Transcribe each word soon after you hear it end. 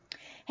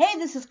Hey,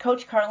 this is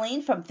Coach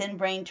Carlene from Thin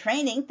Brain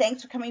Training.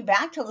 Thanks for coming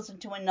back to listen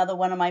to another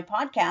one of my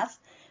podcasts.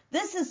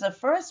 This is the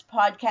first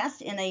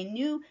podcast in a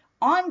new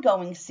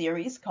ongoing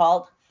series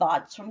called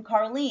Thoughts from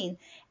Carlene.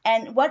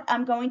 And what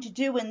I'm going to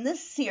do in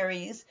this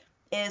series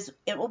is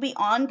it will be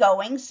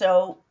ongoing,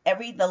 so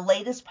the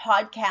latest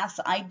podcast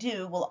I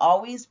do will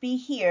always be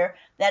here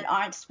that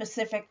aren't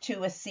specific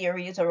to a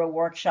series or a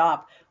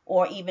workshop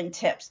or even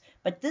tips.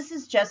 But this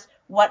is just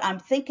what I'm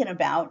thinking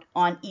about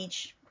on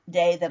each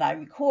day that I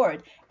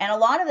record. And a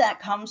lot of that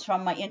comes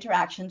from my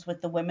interactions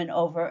with the women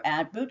over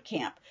at boot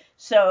camp.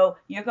 So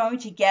you're going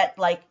to get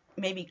like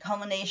maybe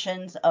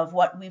culminations of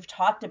what we've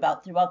talked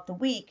about throughout the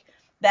week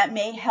that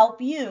may help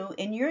you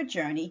in your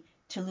journey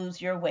to lose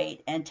your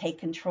weight and take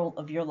control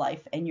of your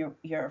life and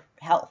your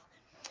health.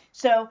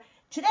 So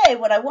today,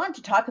 what I want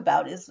to talk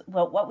about is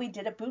what we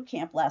did at boot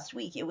camp last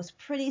week. It was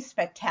pretty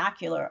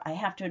spectacular, I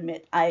have to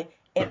admit.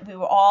 We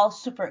were all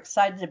super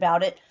excited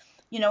about it.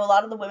 You know, a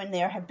lot of the women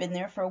there have been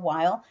there for a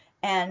while,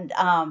 and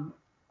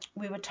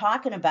we were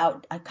talking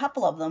about a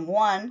couple of them.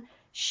 One,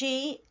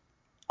 she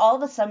all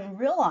of a sudden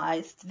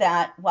realized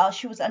that while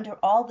she was under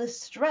all this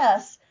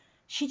stress,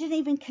 she didn't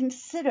even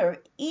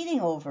consider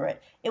eating over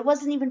it. It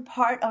wasn't even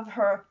part of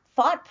her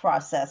thought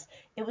process.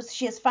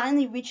 She has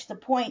finally reached the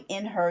point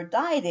in her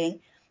dieting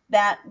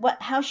that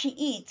how she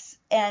eats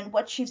and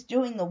what she's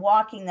doing, the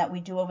walking that we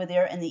do over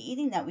there and the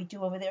eating that we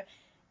do over there,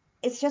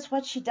 it's just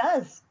what she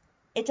does.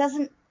 It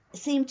doesn't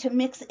seem to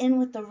mix in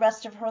with the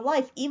rest of her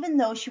life. Even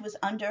though she was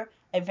under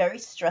a very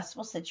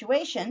stressful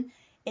situation,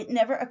 it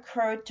never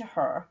occurred to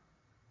her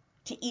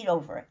to eat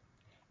over it.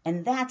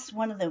 And that's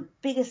one of the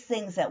biggest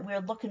things that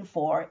we're looking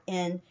for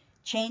in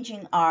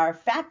changing our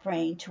fat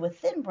brain to a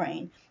thin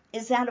brain,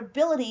 is that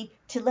ability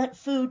to let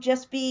food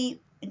just be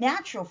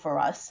natural for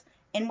us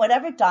in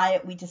whatever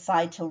diet we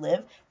decide to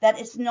live, that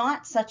it's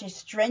not such a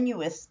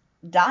strenuous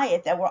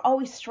diet that we're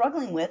always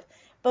struggling with,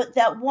 but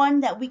that one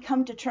that we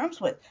come to terms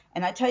with.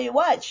 And I tell you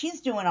what, she's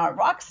doing our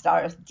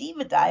Rockstar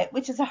Diva diet,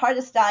 which is the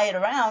hardest diet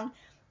around,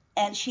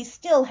 and she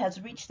still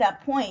has reached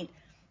that point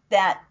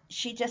that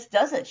she just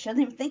does it. She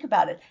doesn't even think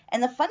about it.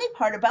 And the funny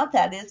part about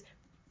that is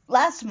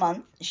last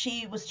month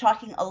she was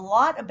talking a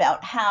lot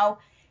about how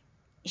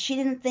she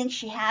didn't think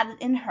she had it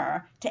in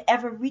her to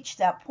ever reach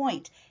that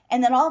point.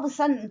 And then all of a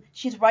sudden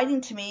she's writing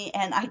to me,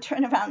 and I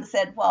turned around and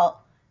said,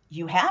 well,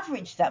 you have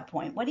reached that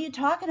point. What are you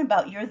talking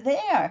about? You're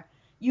there.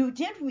 You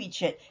did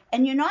reach it,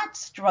 and you're not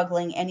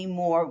struggling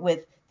anymore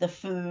with the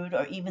food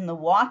or even the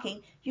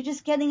walking. You're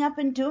just getting up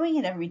and doing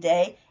it every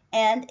day,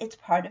 and it's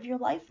part of your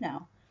life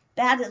now.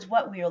 That is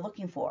what we are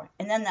looking for.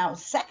 And then now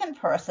second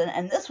person,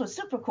 and this was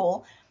super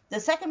cool,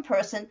 the second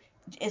person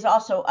is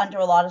also under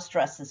a lot of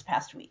stress this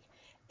past week.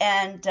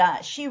 And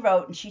she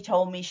wrote and she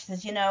told me, she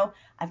says,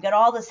 I've got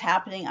all this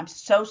happening. I'm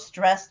so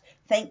stressed.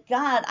 Thank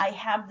God I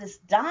have this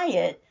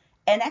diet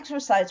and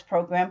exercise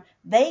program.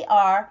 They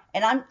are,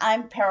 and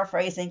I'm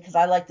paraphrasing because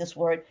I like this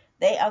word,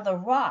 they are the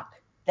rock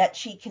that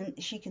she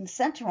can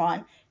center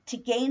on to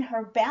gain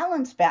her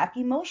balance back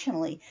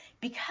emotionally.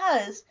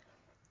 Because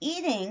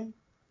eating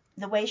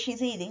the way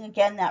she's eating,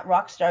 again, that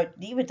Rockstar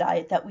Diva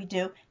diet that we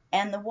do,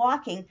 and the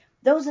walking,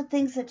 those are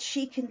things that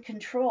she can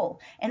control.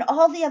 And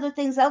all the other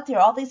things out there,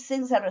 all these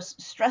things that are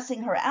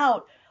stressing her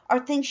out, are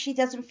things she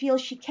doesn't feel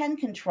she can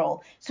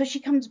control. So she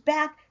comes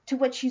back to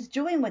what she's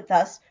doing with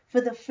us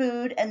for the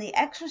food and the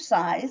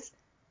exercise,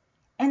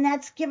 and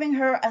that's giving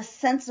her a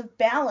sense of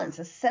balance,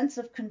 a sense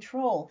of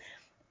control.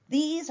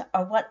 These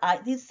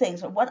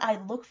things are what I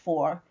look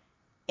for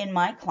in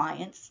my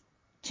clients,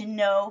 to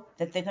know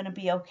that they're going to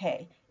be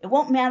okay. It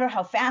won't matter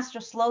how fast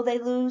or slow they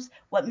lose.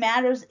 What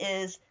matters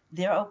is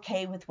they're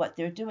okay with what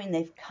they're doing.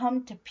 They've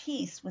come to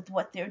peace with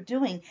what they're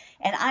doing.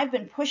 And I've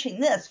been pushing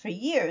this for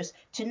years,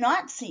 to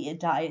not see a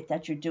diet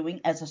that you're doing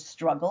as a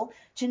struggle,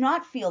 to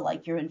not feel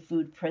like you're in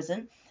food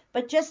prison,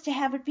 but just to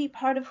have it be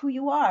part of who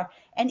you are.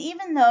 And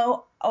even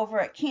though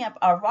over at camp,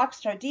 our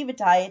Rockstar Diva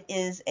diet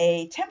is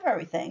a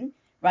temporary thing,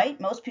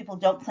 right? Most people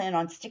don't plan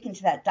on sticking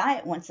to that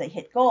diet once they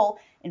hit goal.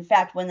 In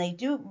fact, when they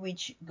do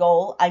reach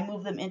goal, I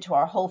move them into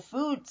our Whole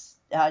Foods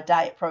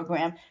diet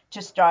program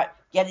to start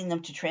getting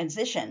them to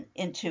transition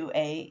into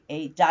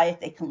a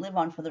diet they can live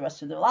on for the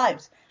rest of their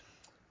lives.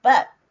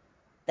 But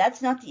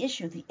that's not the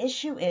issue. The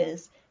issue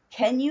is,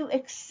 can you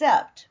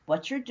accept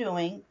what you're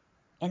doing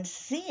and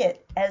see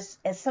it as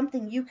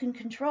something you can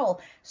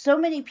control? So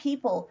many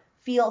people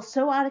feel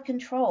so out of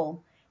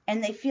control,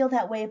 and they feel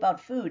that way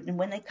about food. And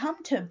when they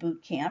come to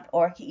boot camp,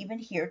 or even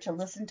here to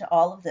listen to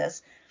all of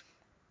this,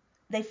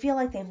 they feel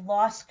like they've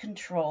lost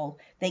control.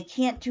 They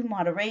can't do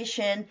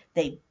moderation.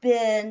 They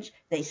binge.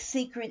 They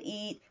secret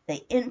eat.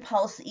 They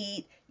impulse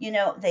eat.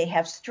 They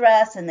have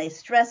stress, and they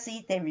stress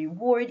eat. They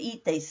reward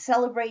eat. They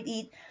celebrate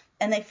eat.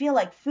 And they feel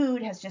like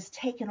food has just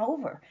taken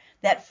over,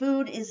 that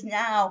food is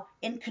now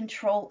in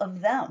control of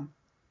them.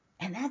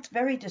 And that's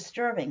very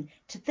disturbing,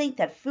 to think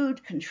that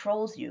food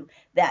controls you,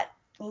 that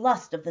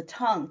lust of the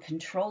tongue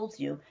controls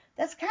you.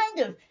 That's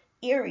kind of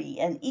eerie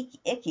and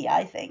icky,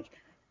 I think.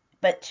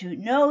 But to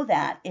know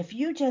that if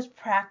you just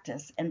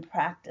practice and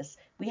practice,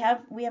 we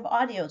have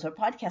audios or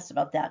podcasts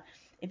about that.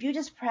 If you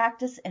just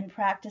practice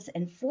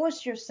and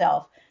force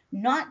yourself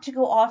not to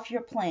go off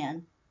your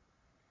plan,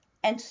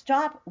 and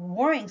stop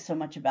worrying so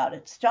much about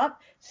it.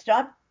 Stop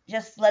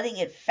just letting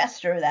it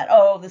fester that,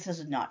 oh, this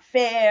is not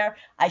fair.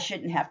 I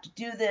shouldn't have to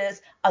do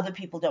this. Other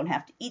people don't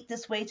have to eat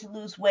this way to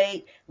lose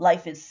weight.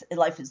 Life is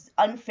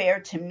unfair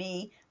to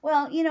me.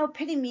 Well,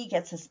 pity me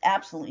gets us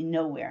absolutely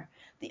nowhere.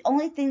 The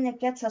only thing that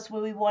gets us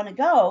where we want to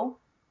go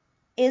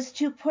is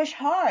to push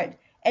hard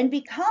and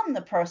become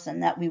the person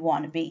that we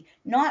want to be,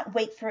 not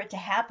wait for it to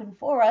happen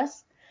for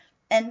us.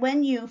 And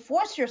when you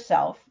force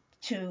yourself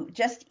to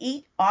just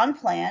eat on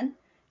plan,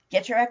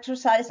 get your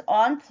exercise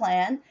on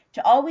plan,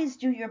 to always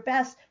do your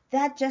best,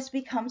 that just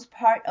becomes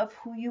part of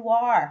who you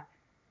are.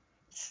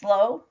 It's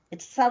slow,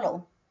 it's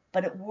subtle,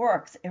 but it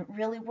works. It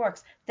really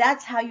works.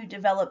 That's how you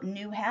develop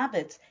new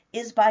habits,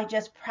 is by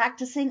just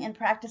practicing and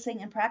practicing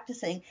and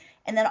practicing.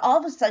 And then all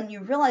of a sudden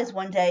you realize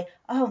one day,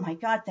 oh my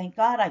God, thank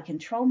God I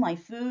control my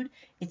food.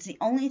 It's the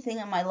only thing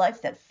in my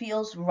life that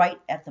feels right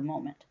at the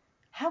moment.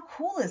 How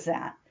cool is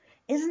that?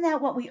 Isn't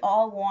that what we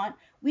all want?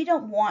 We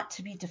don't want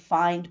to be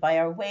defined by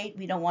our weight.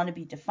 We don't want to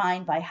be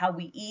defined by how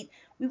we eat.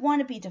 We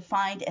want to be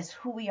defined as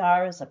who we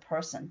are as a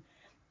person.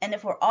 And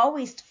if we're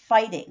always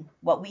fighting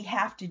what we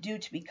have to do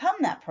to become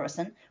that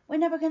person, we're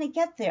never going to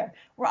get there.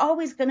 We're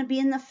always going to be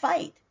in the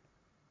fight.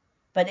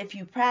 But if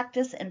you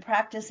practice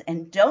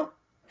and don't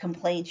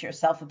complain to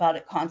yourself about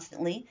it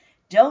constantly,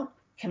 don't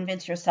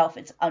convince yourself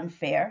it's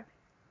unfair,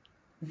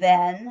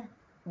 then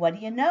what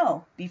do you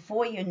know?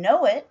 Before you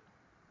know it,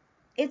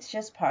 it's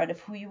just part of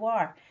who you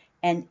are,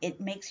 and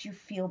it makes you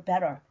feel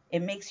better.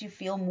 It makes you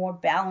feel more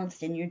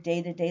balanced in your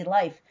day-to-day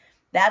life.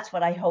 That's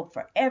what I hope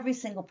for every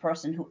single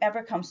person who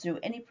ever comes through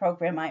any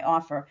program I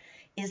offer,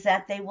 is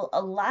that they will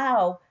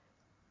allow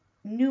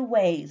new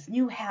ways,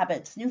 new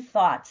habits, new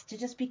thoughts to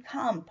just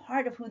become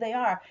part of who they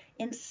are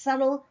in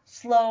subtle,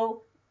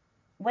 slow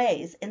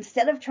ways,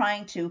 instead of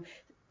trying to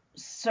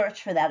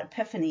search for that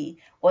epiphany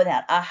or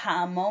that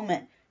aha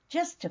moment,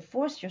 just to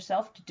force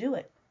yourself to do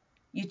it.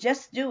 You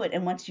just do it,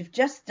 and once you've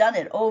just done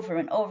it over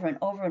and over and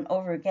over and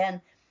over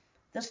again,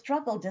 the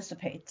struggle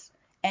dissipates,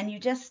 and you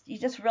just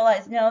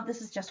realize, no,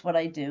 this is just what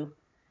I do.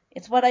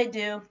 It's what I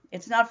do.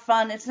 It's not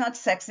fun. It's not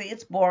sexy.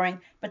 It's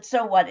boring. But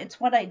so what? It's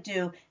what I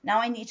do. Now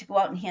I need to go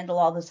out and handle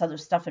all this other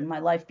stuff in my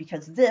life,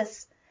 because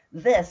this,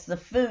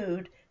 the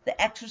food, the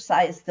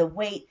exercise, the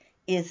weight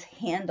is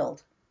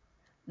handled.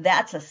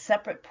 That's a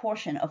separate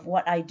portion of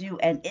what I do,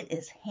 and it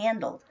is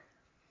handled.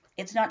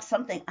 It's not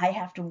something I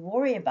have to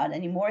worry about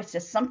anymore. It's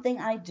just something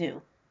I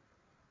do.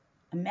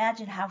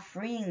 Imagine how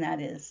freeing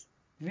that is.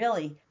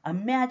 Really,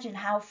 imagine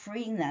how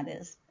freeing that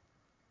is.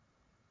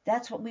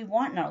 That's what we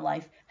want in our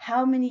life.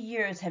 How many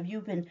years have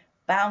you been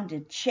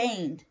bounded,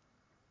 chained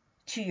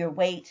to your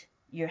weight,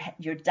 your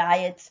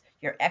diets,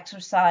 your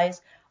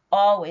exercise?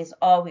 Always,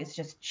 always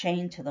just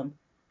chained to them.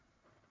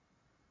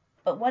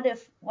 But what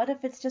if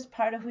it's just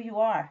part of who you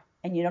are,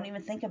 and you don't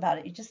even think about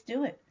it? You just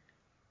do it.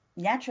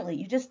 Naturally,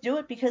 you just do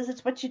it because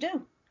it's what you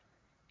do.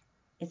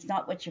 It's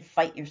not what you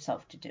fight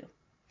yourself to do.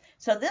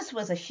 So this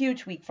was a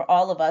huge week for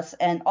all of us,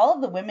 and all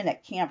of the women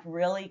at camp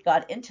really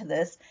got into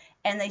this,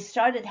 and they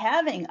started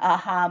having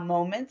aha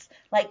moments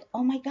like,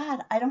 oh my God,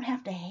 I don't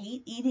have to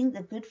hate eating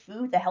the good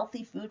food, the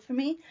healthy food for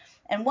me.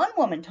 And one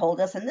woman told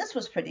us, and this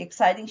was pretty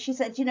exciting, she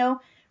said,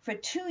 for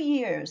 2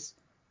 years,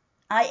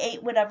 I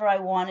ate whatever I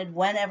wanted,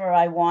 whenever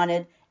I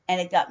wanted,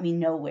 and it got me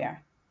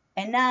nowhere.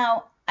 And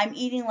now I'm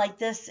eating like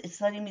this.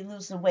 It's letting me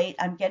lose the weight.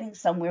 I'm getting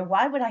somewhere.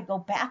 Why would I go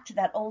back to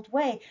that old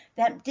way?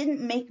 That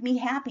didn't make me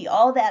happy.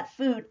 All that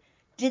food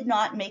did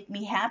not make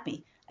me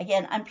happy.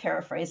 Again, I'm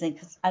paraphrasing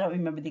because I don't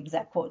remember the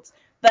exact quotes.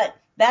 But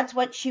that's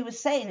what she was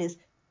saying, is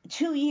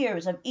 2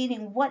 years of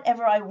eating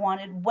whatever I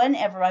wanted,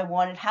 whenever I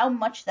wanted, how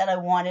much that I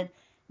wanted,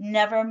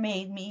 never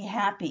made me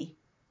happy.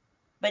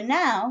 But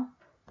now,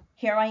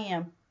 here I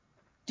am,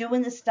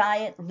 doing this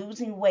diet,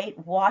 losing weight,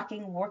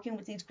 walking, working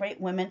with these great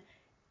women.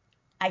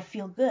 I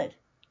feel good.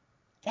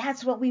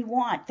 That's what we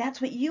want. That's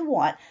what you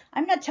want.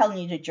 I'm not telling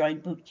you to join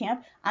boot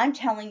camp. I'm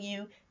telling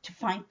you to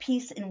find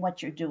peace in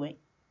what you're doing,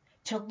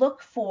 to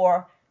look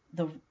for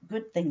the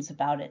good things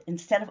about it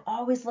instead of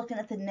always looking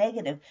at the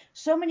negative.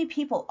 So many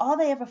people, all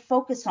they ever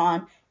focus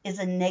on is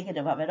a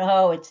negative of it.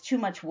 Oh, it's too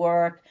much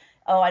work.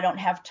 Oh, I don't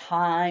have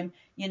time.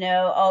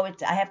 I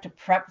have to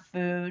prep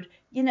food.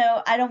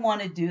 I don't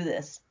want to do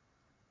this.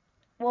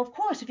 Well, of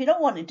course, if you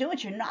don't want to do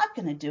it, you're not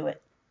going to do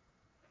it.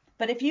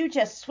 But if you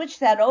just switch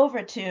that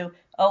over to,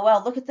 oh,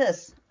 well, look at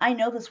this. I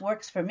know this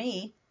works for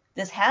me.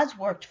 This has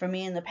worked for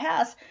me in the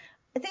past.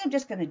 I think I'm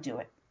just going to do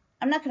it.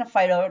 I'm not going to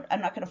fight over it.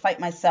 I'm not going to fight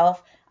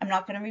myself. I'm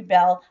not going to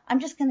rebel. I'm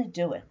just going to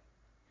do it.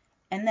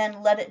 And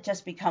then let it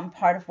just become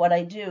part of what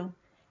I do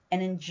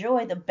and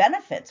enjoy the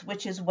benefits,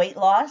 which is weight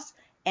loss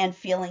and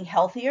feeling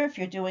healthier if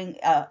you're doing,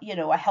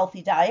 a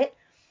healthy diet,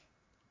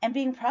 and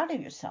being proud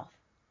of yourself.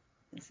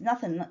 It's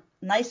nothing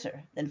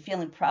nicer than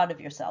feeling proud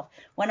of yourself.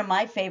 One of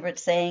my favorite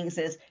sayings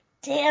is,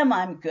 damn,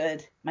 I'm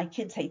good. My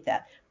kids hate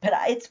that, but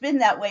it's been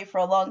that way for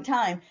a long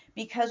time,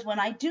 because when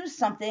I do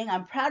something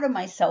I'm proud of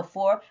myself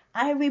for,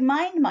 I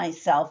remind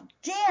myself,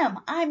 damn,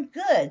 I'm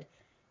good.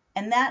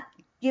 And that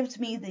gives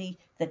me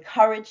the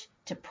courage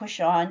to push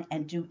on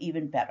and do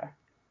even better.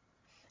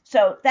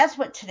 So that's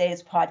what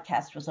today's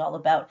podcast was all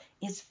about,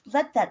 is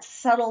let that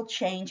subtle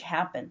change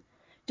happen.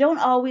 Don't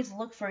always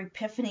look for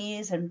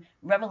epiphanies and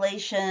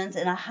revelations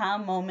and aha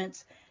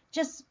moments.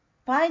 Just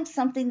find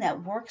something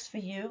that works for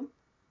you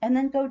and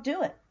then go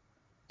do it.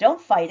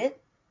 Don't fight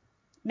it.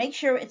 Make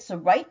sure it's the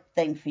right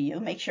thing for you.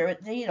 Make sure,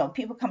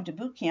 people come to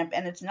boot camp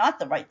and it's not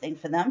the right thing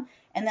for them,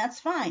 and that's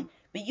fine.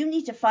 But you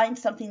need to find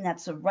something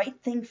that's the right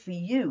thing for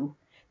you,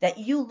 that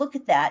you look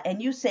at that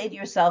and you say to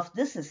yourself,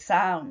 this is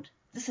sound,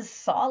 this is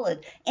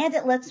solid, and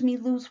it lets me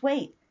lose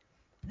weight.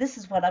 This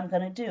is what I'm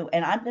going to do,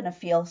 and I'm going to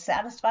feel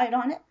satisfied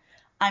on it.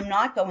 I'm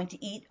not going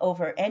to eat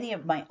over any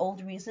of my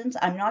old reasons.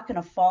 I'm not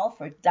going to fall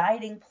for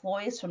dieting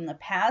ploys from the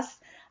past.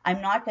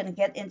 I'm not going to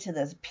get into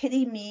this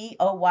pity me,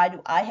 oh, why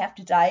do I have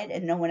to diet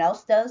and no one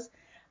else does?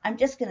 I'm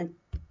just going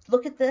to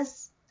look at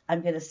this.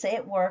 I'm going to say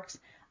it works.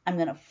 I'm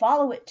going to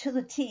follow it to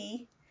the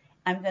T.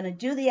 I'm going to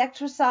do the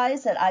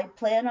exercise that I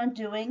plan on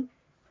doing,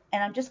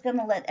 and I'm just going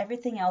to let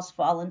everything else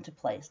fall into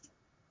place.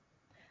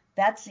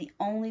 That's the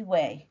only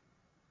way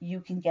you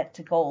can get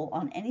to goal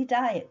on any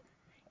diet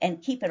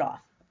and keep it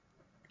off.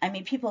 I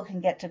mean, people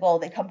can get to goal.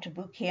 They come to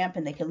boot camp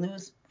and they can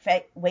lose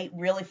weight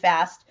really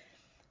fast,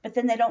 but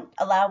then they don't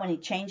allow any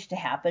change to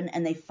happen,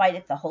 and they fight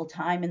it the whole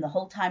time. And the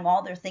whole time,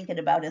 all they're thinking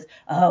about is,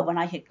 oh, when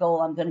I hit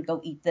goal, I'm going to go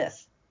eat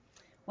this.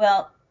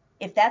 Well,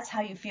 if that's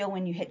how you feel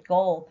when you hit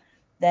goal,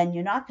 then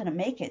you're not going to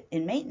make it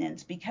in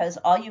maintenance, because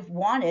all you've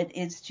wanted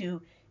is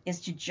to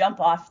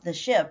jump off the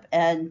ship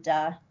and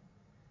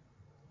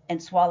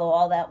swallow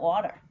all that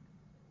water,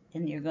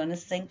 and you're going to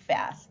sink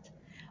fast.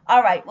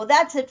 All right, well,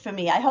 that's it for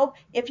me. I hope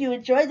if you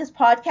enjoyed this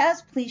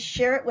podcast, please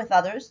share it with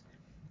others.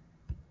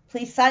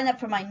 Please sign up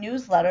for my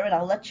newsletter, and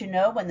I'll let you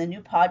know when the new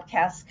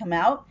podcasts come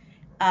out.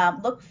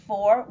 Look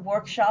for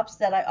workshops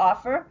that I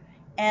offer,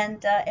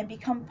 and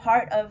become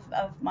part of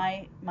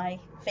my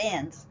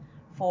fans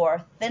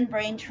for Thin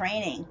Brain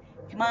Training.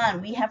 Come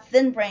on, we have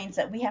thin brains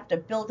that we have to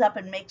build up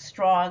and make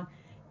strong,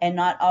 and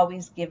not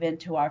always give in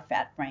to our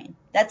fat brain.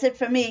 That's it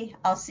for me.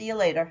 I'll see you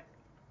later.